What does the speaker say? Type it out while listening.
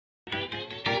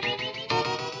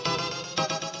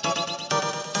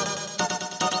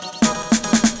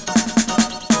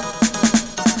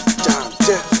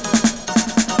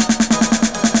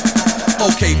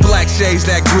Okay, black shades,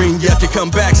 that green yuck. You come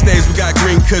backstage, we got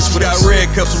green kush, we got red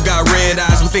cups, we got red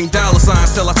eyes. We think dollar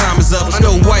signs till our time is up. I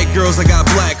know white girls that got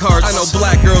black hearts. I know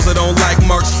black girls that don't like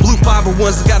marks. Blue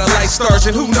 501s that got a light starch.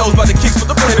 And who knows about the kicks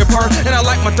with the blended part. And I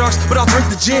like my darks, but I'll drink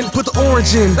the gin. Put the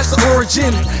orange in, that's the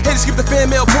origin. Haters keep the fan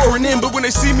mail pouring in, but when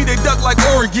they see me, they duck like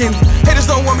Oregon. Haters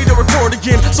don't want me to record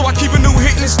again, so I keep a new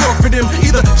hit in the store for them.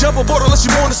 Either jump aboard unless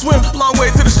you wanna swim. Long way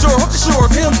to the shore, hope you're sure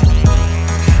of him.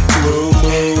 Blue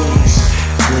moons,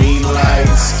 green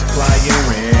lights, flying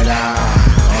red eye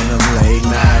on them late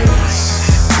nights.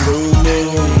 Blue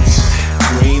moons,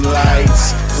 green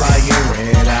lights, flying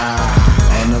red eye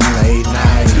on them late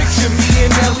nights. Picture me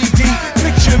in LED,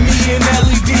 picture me in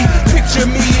LED, picture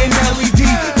me in LED,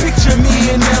 picture me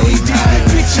in LED,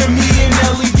 picture me in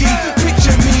LED,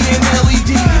 picture me in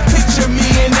LED, picture me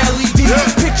in LED,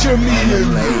 picture me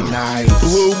in late nights.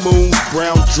 Blue moon,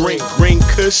 brown drink, green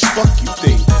kush, fuck you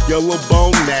think. Yellow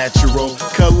bone natural,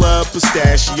 color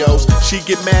pistachios. She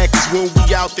get mad cause when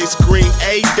we out they scream,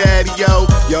 hey daddy yo.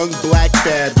 Young black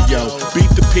Fabio, beat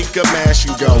the pink up mash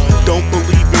and go. Don't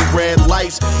believe in red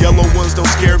lights, yellow ones don't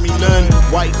scare me none.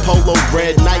 White polo,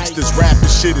 red nights, this rapping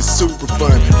shit is super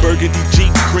fun. Burgundy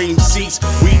Jeep, cream seats,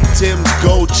 wheat Tim's,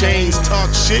 gold chains.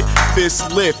 Talk shit,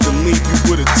 fist lift and leave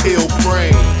you with a tail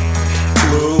frame.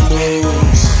 Blue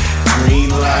moons, green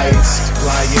lights,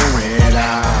 flying red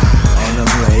eye on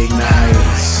them late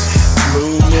nights.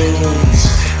 Blue moons,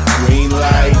 green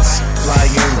lights,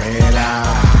 flying red eye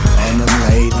on them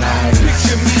late nights.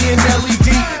 Picture me in LED,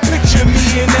 picture me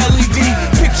in LED,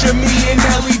 picture me in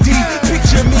LED,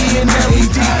 picture me in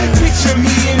LED, picture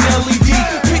me in LED,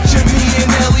 picture me in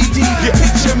LED,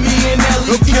 picture me in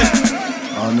LED.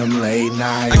 On them late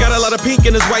nights. I got a lot of pink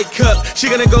in this white cup. She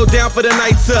gonna go down for the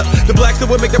nights up. The blacks that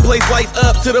would make the place light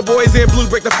up. To the boys in blue,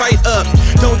 break the fight up.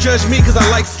 Don't judge me cause I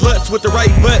like sluts with the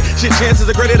right butt. Shit, chances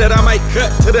are greater that I might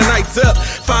cut to the nights up.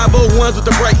 501s with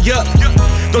the bright yuck.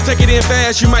 Don't take it in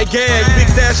fast, you might gag. Big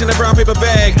stash in a brown paper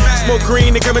bag. Smoke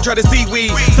green and come and try to see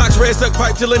weed. Socks red, suck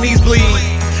pipe till the knees bleed.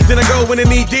 Then I go in the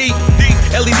knee deep.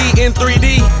 LED in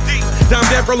 3D. Dyme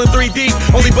death rolling 3D.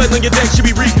 Only button on your deck should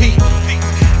be repeat.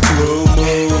 Blue